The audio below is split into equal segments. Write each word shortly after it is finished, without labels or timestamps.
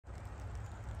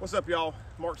What's up, y'all?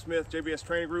 Mark Smith, JBS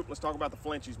Training Group. Let's talk about the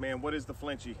flinchies, man. What is the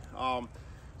flinchy?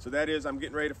 So that is, I'm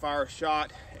getting ready to fire a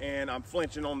shot and I'm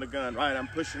flinching on the gun, right? I'm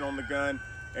pushing on the gun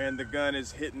and the gun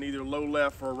is hitting either low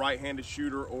left for a right-handed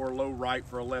shooter or low right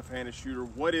for a left-handed shooter.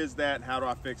 What is that and how do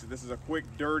I fix it? This is a quick,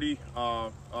 dirty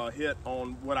hit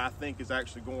on what I think is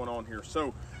actually going on here.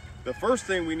 So the first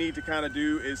thing we need to kind of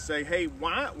do is say, hey,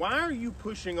 why are you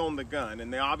pushing on the gun?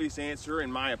 And the obvious answer,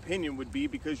 in my opinion, would be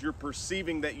because you're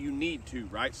perceiving that you need to,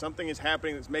 right? Something is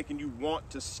happening that's making you want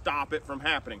to stop it from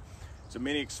happening. It's a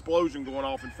mini explosion going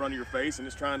off in front of your face and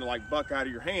it's trying to like buck out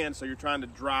of your hand, so you're trying to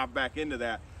drive back into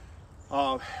that.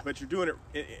 But you're doing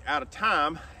it out of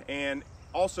time, and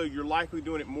also you're likely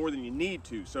doing it more than you need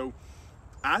to. So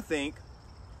I think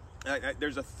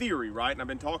there's a theory, right? And I've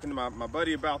been talking to my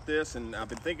buddy about this, and I've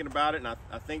been thinking about it, and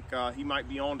I think he might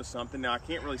be onto something. Now, I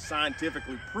can't really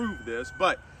scientifically prove this,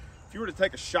 but if you were to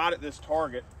take a shot at this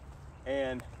target,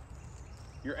 and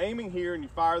you're aiming here, and you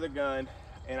fire the gun,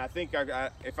 and I think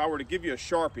if I were to give you a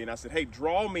Sharpie, and I said, hey,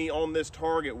 draw me on this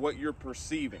target what you're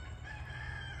perceiving.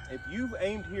 If you've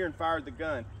aimed here and fired the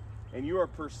gun, and you are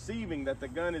perceiving that the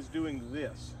gun is doing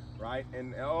this, right?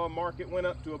 And oh, Mark, it went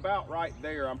up to about right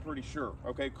there, I'm pretty sure.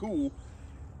 Okay, cool.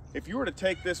 If you were to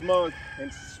take this mug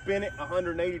and spin it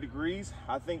 180 degrees,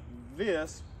 I think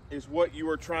this is what you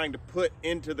are trying to put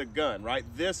into the gun, right?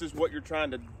 This is what you're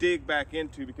trying to dig back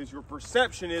into, because your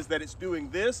perception is that it's doing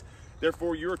this,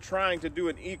 therefore you're trying to do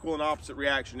an equal and opposite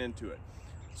reaction into it.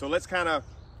 So let's kind of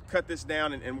cut this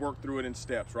down and work through it in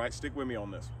steps, right? Stick with me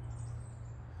on this.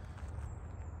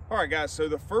 All right, guys, so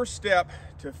the first step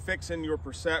to fixing your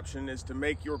perception is to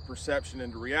make your perception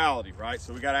into reality, right?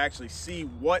 So we got to actually see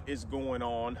what is going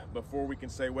on before we can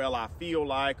say, well, I feel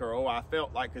like, or oh, I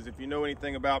felt like, because if you know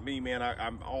anything about me, man,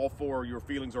 I'm all for your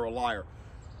feelings are a liar.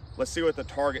 Let's see what the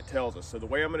target tells us. So the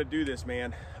way I'm going to do this,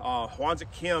 man, Hwanzik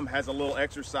Kim has a little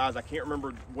exercise. I can't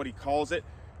remember what he calls it,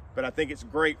 but I think it's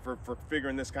great for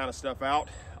figuring this kind of stuff out.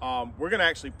 We're gonna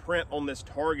actually print on this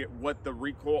target what the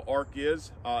recoil arc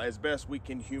is as best we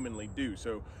can humanly do.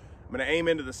 So I'm gonna aim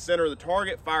into the center of the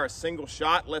target, fire a single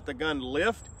shot, let the gun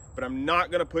lift, but I'm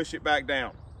not gonna push it back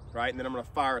down, right? And then I'm gonna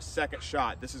fire a second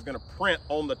shot. This is gonna print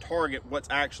on the target what's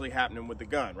actually happening with the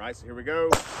gun, right? So here we go.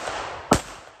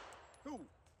 Cool.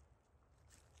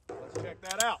 Let's check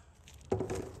that out.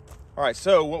 All right,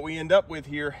 so what we end up with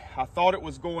here, I thought it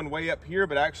was going way up here,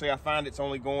 but actually I find it's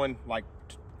only going like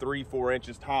 3-4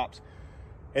 inches tops.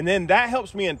 And then that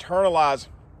helps me internalize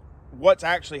what's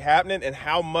actually happening and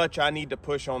how much I need to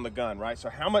push on the gun, right? So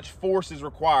how much force is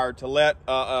required to let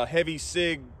a heavy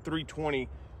SIG 320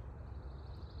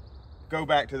 go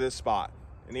back to this spot?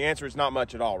 And the answer is not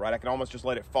much at all, right? I can almost just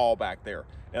let it fall back there.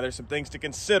 Now there's some things to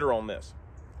consider on this.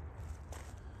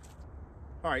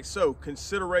 All right, so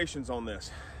considerations on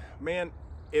this. Man,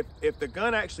 if the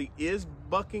gun actually is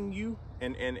bucking you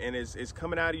and is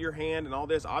coming out of your hand and all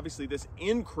this, obviously this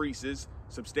increases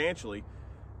substantially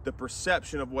the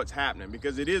perception of what's happening,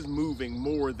 because it is moving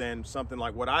more than something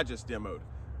like what I just demoed.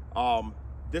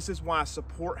 This is why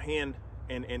support hand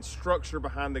and structure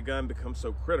behind the gun becomes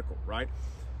so critical, right?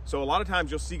 So a lot of times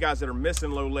you'll see guys that are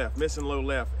missing low left,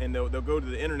 and they'll go to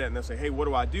the internet and they'll say, hey, what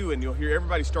do I do? And you'll hear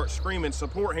everybody start screaming,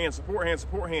 support hand, support hand,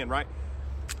 support hand, right?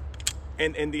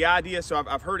 And the idea, so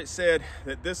I've heard it said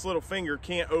that this little finger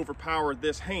can't overpower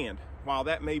this hand. While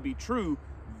that may be true,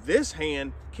 this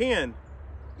hand can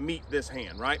meet this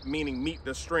hand, right? Meaning meet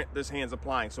the strength this hand's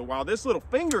applying. So while this little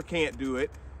finger can't do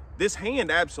it, this hand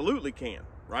absolutely can,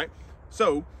 right?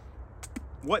 So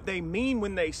what they mean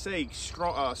when they say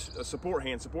strong, support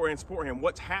hand, support hand, support hand,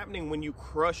 what's happening when you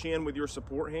crush in with your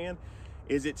support hand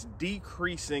is it's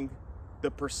decreasing the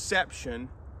perception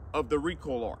of the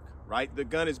recoil arc. Right? The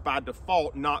gun is by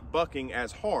default not bucking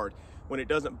as hard. When it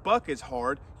doesn't buck as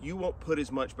hard, you won't put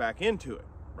as much back into it,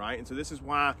 right? And so this is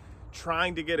why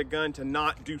trying to get a gun to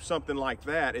not do something like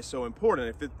that is so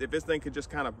important. If this thing could just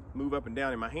kind of move up and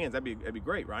down in my hands, that'd be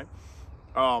great, right?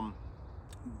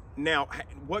 Now,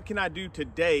 what can I do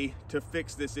today to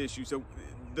fix this issue? So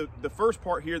the first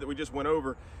part here that we just went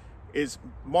over is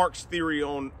Mark's theory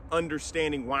on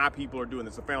understanding why people are doing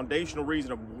this. The foundational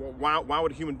reason of why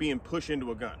would a human being push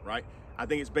into a gun, right? I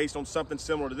think it's based on something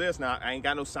similar to this. Now, I ain't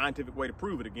got no scientific way to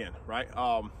prove it again, right?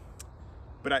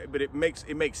 But it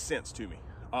makes sense to me.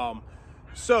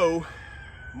 So,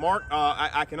 Mark,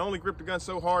 I can only grip the gun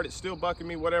so hard, it's still bucking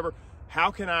me, whatever.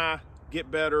 How can I get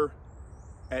better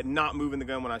at not moving the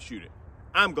gun when I shoot it?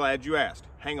 I'm glad you asked.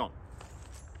 Hang on.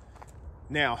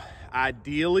 Now,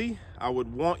 ideally, I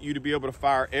would want you to be able to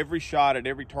fire every shot at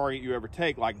every target you ever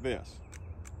take like this,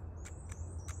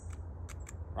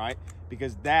 right?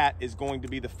 Because that is going to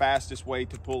be the fastest way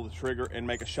to pull the trigger and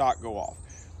make a shot go off.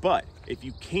 But if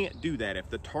you can't do that, if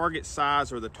the target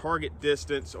size or the target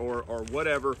distance or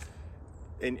whatever,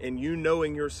 and you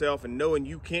knowing yourself and knowing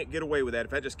you can't get away with that,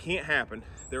 if that just can't happen,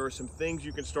 there are some things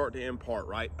you can start to impart,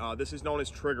 right? This is known as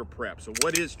trigger prep. So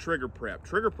what is trigger prep?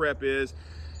 Trigger prep is,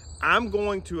 I'm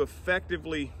going to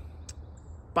effectively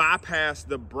bypass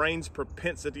the brain's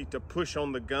propensity to push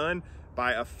on the gun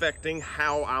by affecting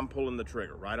how I'm pulling the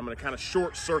trigger, right? I'm gonna kind of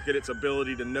short circuit its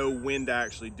ability to know when to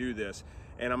actually do this.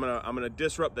 And I'm gonna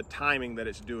disrupt the timing that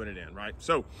it's doing it in, right?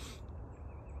 So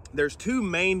there's two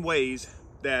main ways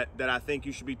that I think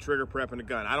you should be trigger prepping a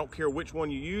gun. I don't care which one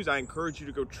you use. I encourage you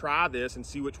to go try this and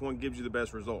see which one gives you the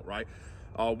best result, right?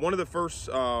 One of the first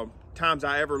times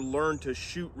I ever learned to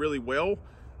shoot really well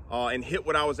and hit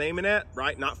what I was aiming at,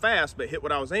 right? Not fast, but hit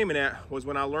what I was aiming at, was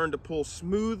when I learned to pull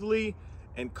smoothly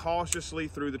and cautiously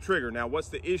through the trigger. Now, what's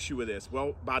the issue with this?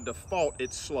 Well, by default,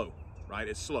 it's slow, right?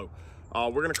 It's slow.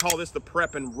 We're gonna call this the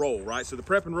prep and roll, right? So the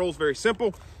prep and roll is very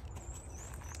simple.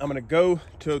 I'm gonna go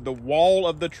to the wall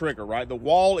of the trigger, right? The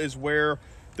wall is where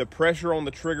the pressure on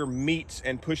the trigger meets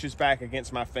and pushes back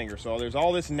against my finger. So there's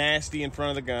all this nasty in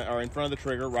front of the gun, or in front of the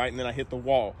trigger, right? And then I hit the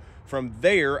wall. From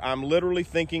there, I'm literally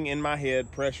thinking in my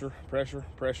head, pressure, pressure,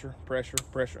 pressure, pressure,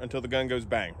 pressure, until the gun goes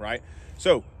bang, right?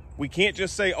 So we can't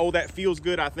just say, oh, that feels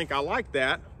good, I think I like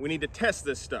that. We need to test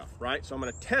this stuff, right? So I'm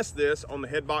gonna test this on the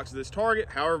head box of this target,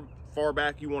 however far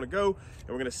back you wanna go, and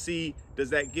we're gonna see, does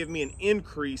that give me an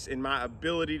increase in my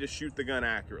ability to shoot the gun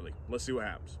accurately? Let's see what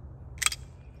happens.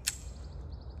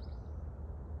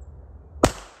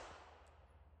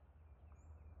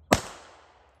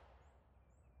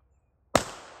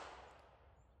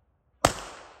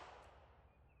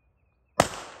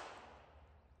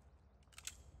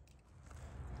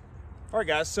 All right,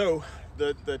 guys, so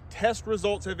the test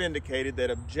results have indicated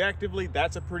that objectively,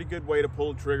 that's a pretty good way to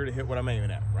pull a trigger to hit what I'm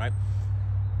aiming at, right?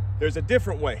 There's a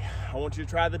different way. I want you to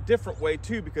try the different way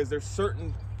too, because there's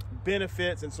certain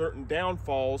benefits and certain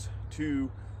downfalls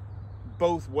to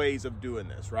both ways of doing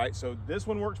this, right? So this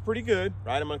one works pretty good,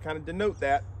 right? I'm gonna kind of denote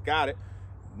that, got it.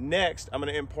 Next, I'm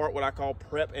gonna impart what I call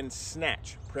prep and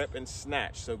snatch,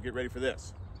 So get ready for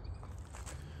this.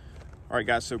 All right,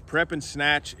 guys, so prep and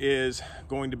snatch is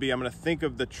going to be, I'm gonna think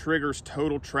of the trigger's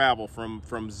total travel from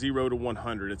 0 to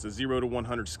 100. It's a 0 to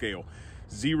 100 scale.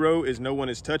 0 is no one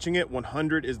is touching it.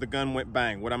 100 is the gun went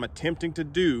bang. What I'm attempting to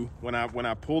do when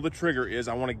I pull the trigger is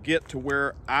I wanna get to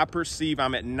where I perceive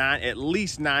I'm at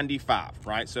least 95,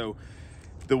 right? So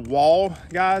the wall,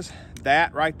 guys,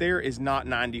 that right there is not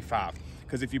 95.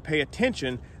 Because if you pay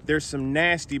attention, there's some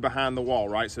nasty behind the wall,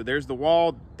 right? So there's the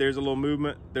wall, there's a little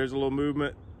movement, there's a little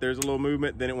movement, there's a little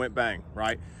movement, then it went bang,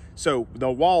 right? So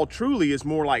the wall truly is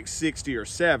more like 60 or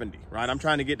 70, right? I'm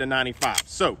trying to get to 95.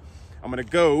 So I'm gonna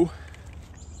go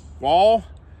wall,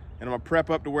 and I'm gonna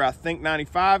prep up to where I think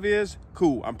 95 is.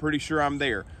 Cool, I'm pretty sure I'm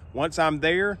there. Once I'm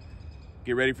there,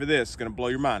 get ready for this, it's gonna blow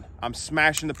your mind. I'm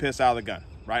smashing the piss out of the gun,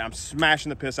 right? I'm smashing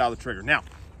the piss out of the trigger. Now,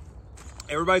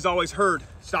 everybody's always heard,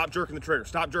 stop jerking the trigger,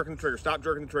 stop jerking the trigger, stop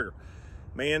jerking the trigger.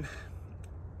 Man,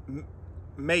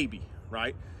 maybe,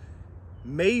 right?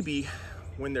 Maybe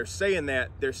when they're saying that,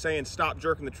 they're saying stop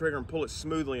jerking the trigger and pull it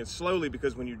smoothly and slowly,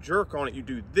 because when you jerk on it, you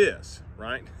do this,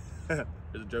 right? There's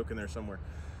a joke in there somewhere.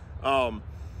 I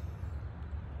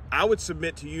would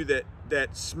submit to you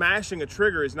that smashing a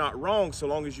trigger is not wrong so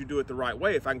long as you do it the right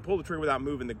way. If I can pull the trigger without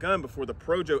moving the gun before the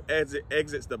Projo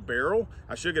exits the barrel,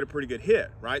 I should get a pretty good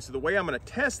hit, right? So the way I'm gonna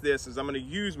test this is I'm gonna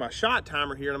use my shot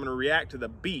timer here, and I'm gonna react to the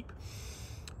beep.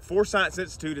 Force Science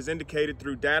Institute has indicated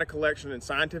through data collection and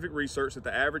scientific research that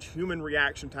the average human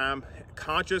reaction time,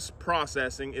 conscious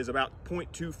processing, is about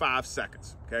 0.25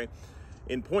 seconds, okay?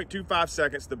 In 0.25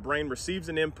 seconds, the brain receives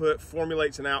an input,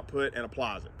 formulates an output, and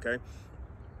applies it, okay?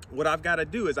 What I've got to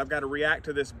do is I've got to react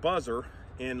to this buzzer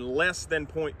in less than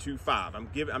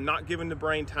 0.25. I'm not giving the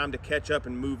brain time to catch up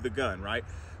and move the gun, right?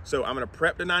 So I'm gonna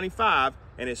prep to 95,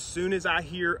 and as soon as I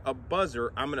hear a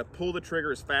buzzer, I'm gonna pull the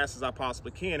trigger as fast as I possibly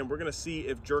can, and we're gonna see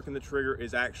if jerking the trigger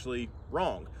is actually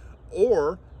wrong.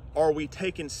 Or are we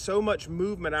taking so much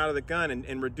movement out of the gun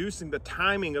and reducing the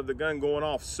timing of the gun going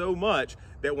off so much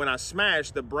that when I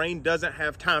smash, the brain doesn't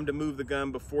have time to move the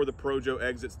gun before the Projo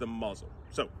exits the muzzle.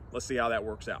 So let's see how that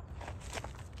works out.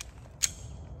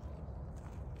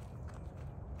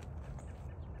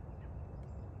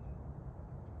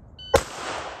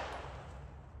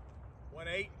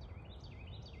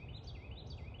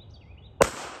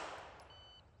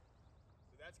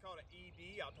 That's called an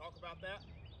ED. I'll talk about that.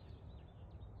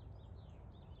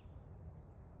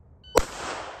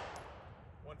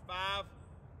 1.5.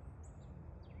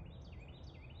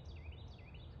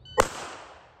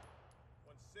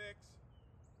 1.6.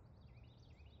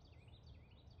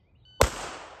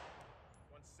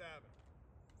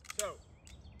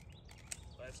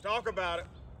 Let's talk about it.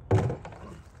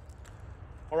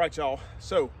 All right, y'all.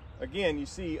 So again, you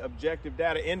see objective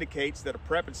data indicates that a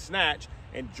prep and snatch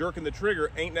and jerking the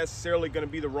trigger ain't necessarily going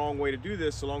to be the wrong way to do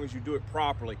this so long as you do it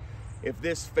properly. If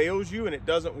this fails you and it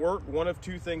doesn't work, one of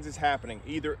two things is happening.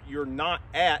 Either you're not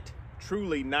at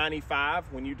truly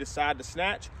 95 when you decide to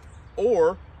snatch,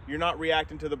 or you're not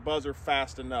reacting to the buzzer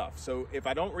fast enough. So if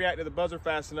I don't react to the buzzer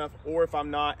fast enough, or if I'm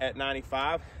not at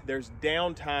 95, there's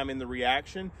downtime in the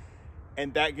reaction,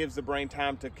 and that gives the brain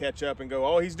time to catch up and go,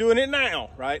 oh, he's doing it now,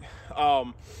 right?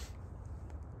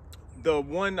 The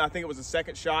one, I think it was the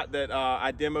second shot that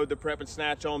I demoed the prep and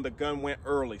snatch on, the gun went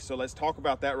early. So let's talk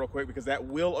about that real quick, because that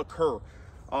will occur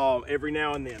every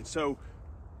now and then. So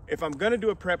if I'm gonna do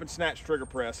a prep and snatch trigger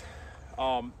press,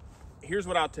 here's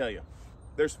what I'll tell you.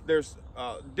 There's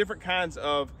different kinds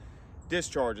of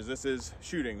discharges. This is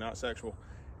shooting, not sexual.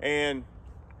 And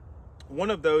one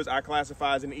of those I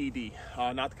classify as an ED,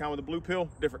 not the kind with the blue pill,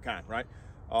 different kind, right?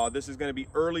 This is gonna be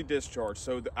early discharge.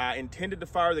 So I intended to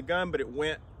fire the gun, but it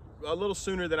went a little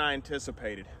sooner than I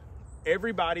anticipated.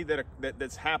 Everybody that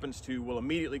this happens to will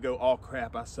immediately go, oh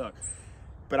crap, I suck.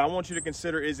 But I want you to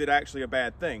consider, is it actually a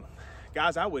bad thing?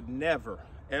 Guys, I would never,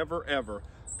 ever, ever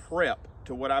prep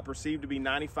to what I perceive to be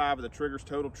 95 of the trigger's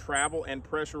total travel and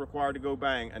pressure required to go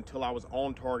bang until I was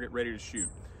on target, ready to shoot.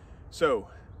 So,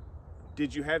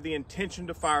 did you have the intention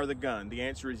to fire the gun? The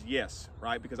answer is yes,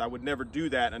 right? Because I would never do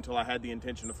that until I had the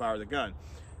intention to fire the gun.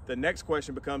 The next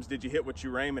question becomes, did you hit what you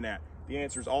were aiming at? The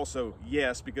answer is also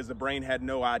yes, because the brain had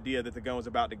no idea that the gun was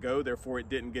about to go, therefore it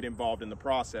didn't get involved in the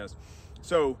process.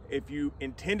 So if you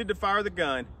intended to fire the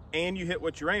gun and you hit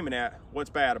what you're aiming at, what's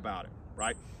bad about it,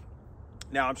 right?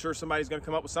 Now, I'm sure somebody's gonna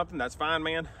come up with something, that's fine,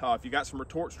 man. If you got some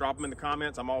retorts, drop them in the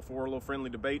comments. I'm all for a little friendly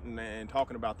debate and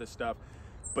talking about this stuff.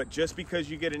 But just because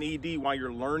you get an ED while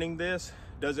you're learning this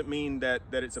doesn't mean that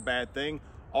it's a bad thing.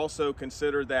 Also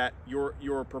consider that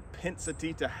your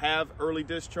propensity to have early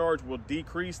discharge will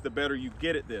decrease the better you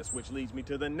get at this, which leads me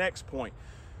to the next point.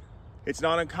 It's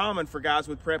not uncommon for guys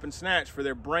with prep and snatch for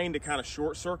their brain to kind of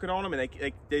short circuit on them, and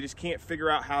they just can't figure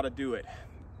out how to do it.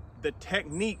 The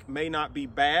technique may not be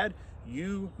bad.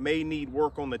 You may need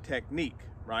work on the technique,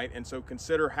 right? And so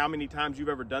consider how many times you've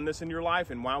ever done this in your life,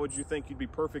 and why would you think you'd be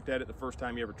perfect at it the first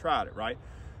time you ever tried it, right?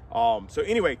 So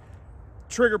anyway,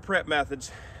 trigger prep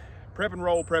methods. Prep and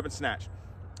roll, prep and snatch.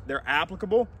 They're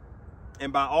applicable,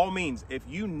 and by all means, if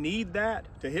you need that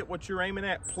to hit what you're aiming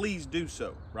at, please do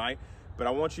so, right? But I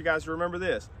want you guys to remember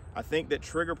this. I think that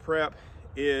trigger prep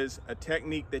is a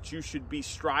technique that you should be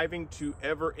striving to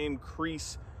ever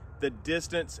increase the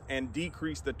distance and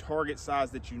decrease the target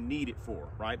size that you need it for,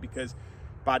 right? Because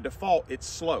by default, it's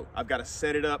slow. I've got to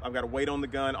set it up, I've got to wait on the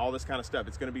gun, all this kind of stuff.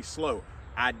 It's gonna be slow.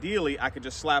 Ideally, I could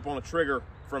just slap on a trigger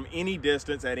from any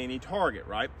distance at any target,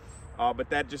 right?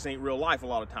 But that just ain't real life a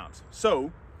lot of times.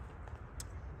 So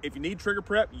if you need trigger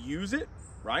prep, use it,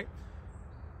 right?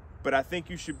 But I think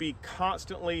you should be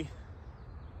constantly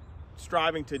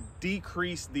striving to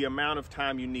decrease the amount of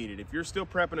time you need it. If you're still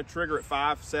prepping a trigger at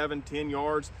 5, 7, 10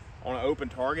 yards on an open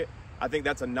target, I think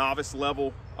that's a novice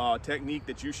level technique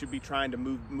that you should be trying to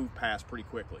move past pretty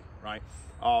quickly, right?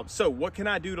 So what can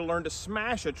I do to learn to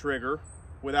smash a trigger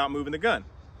without moving the gun?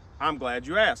 I'm glad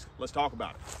you asked. Let's talk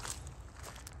about it.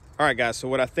 All right, guys, so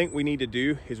what I think we need to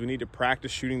do is we need to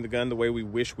practice shooting the gun the way we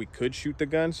wish we could shoot the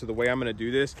gun. So the way I'm gonna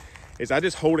do this is I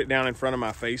just hold it down in front of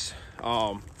my face.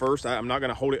 First, I'm not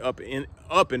gonna hold it up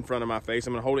in front of my face.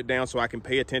 I'm gonna hold it down so I can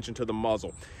pay attention to the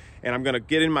muzzle. And I'm gonna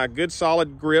get in my good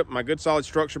solid grip, my good solid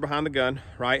structure behind the gun,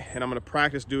 right? And I'm gonna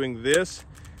practice doing this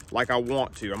like I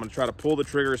want to. I'm gonna try to pull the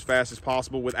trigger as fast as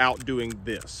possible without doing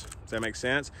this. Does that make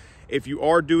sense? If you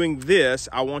are doing this,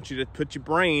 I want you to put your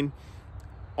brain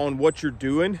on what you're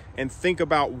doing and think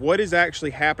about what is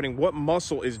actually happening, what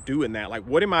muscle is doing that. Like,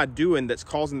 what am I doing that's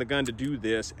causing the gun to do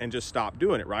this, and just stop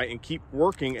doing it, right? And keep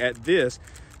working at this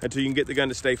until you can get the gun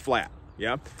to stay flat,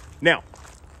 yeah? Now,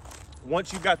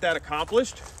 once you've got that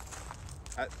accomplished,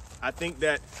 I think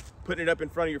that putting it up in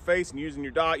front of your face and using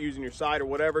your dot, using your sight or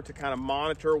whatever to kind of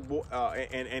monitor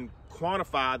and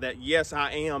quantify that, yes,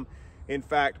 I am, in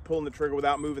fact, pulling the trigger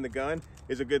without moving the gun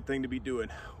is a good thing to be doing.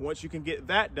 Once you can get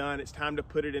that done, it's time to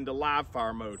put it into live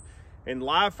fire mode. In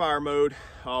live fire mode,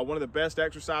 one of the best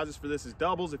exercises for this is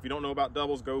doubles. If you don't know about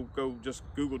doubles, go just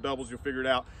Google doubles, you'll figure it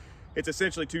out. It's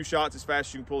essentially 2 shots as fast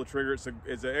as you can pull the trigger. It's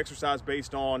an exercise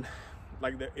based on,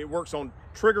 it works on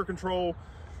trigger control,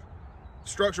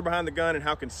 structure behind the gun and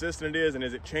how consistent it is, and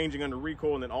is it changing under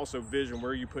recoil, and then also vision,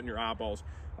 where are you putting your eyeballs.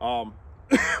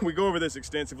 We go over this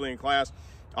extensively in class.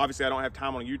 Obviously, I don't have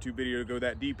time on a YouTube video to go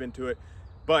that deep into it,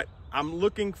 but I'm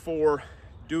looking for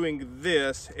doing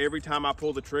this every time I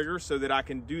pull the trigger so that I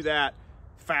can do that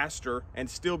faster and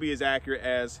still be as accurate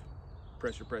as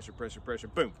pressure, pressure, pressure, pressure,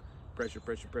 boom, pressure,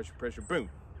 pressure, pressure, pressure, boom,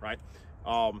 right?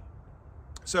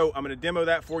 So I'm going to demo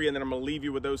that for you, and then I'm going to leave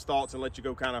you with those thoughts and let you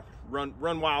go kind of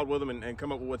run wild with them and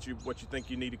come up with what you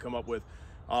think you need to come up with.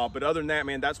 But other than that,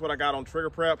 man, that's what I got on trigger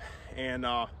prep. And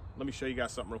let me show you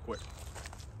guys something real quick.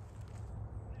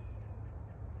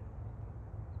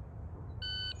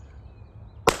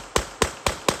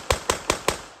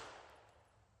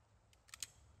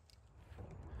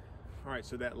 All right,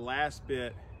 so that last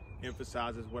bit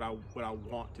emphasizes what I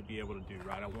want to be able to do,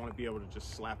 right? I want to be able to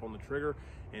just slap on the trigger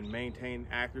and maintain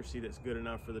accuracy that's good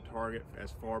enough for the target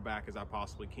as far back as I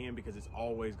possibly can, because it's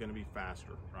always going to be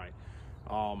faster, right?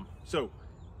 So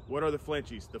what are the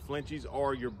flinchies? The flinchies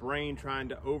are your brain trying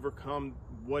to overcome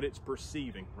what it's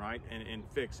perceiving, right? And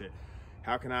fix it.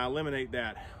 How can I eliminate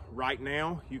that? Right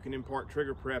now, you can impart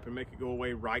trigger prep and make it go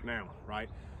away right now, right?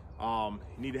 You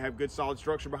need to have good solid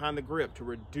structure behind the grip to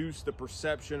reduce the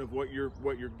perception of what you're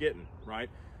getting, right?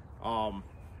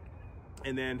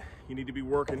 And then you need to be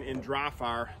working in dry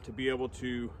fire to be able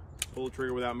to pull the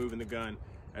trigger without moving the gun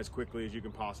as quickly as you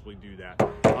can possibly do that.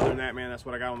 Other than that, man, that's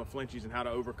what I got on the flinchies and how to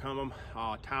overcome them.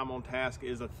 Time on task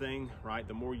is a thing, right?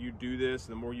 The more you do this,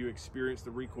 the more you experience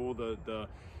the recoil,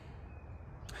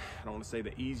 I don't want to say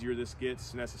the easier this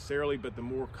gets necessarily, but the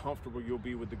more comfortable you'll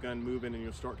be with the gun moving, and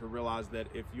you'll start to realize that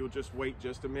if you'll just wait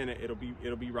just a minute, it'll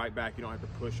be right back. You don't have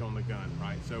to push on the gun,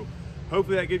 right? So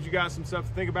hopefully that gives you guys some stuff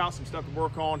to think about, some stuff to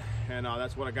work on, and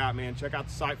that's what I got, man. Check out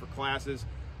the site for classes,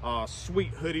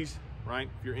 sweet hoodies, right?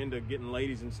 If you're into getting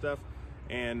ladies and stuff,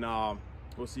 and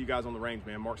we'll see you guys on the range,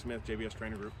 man. Mark Smith, JBS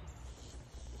Training Group.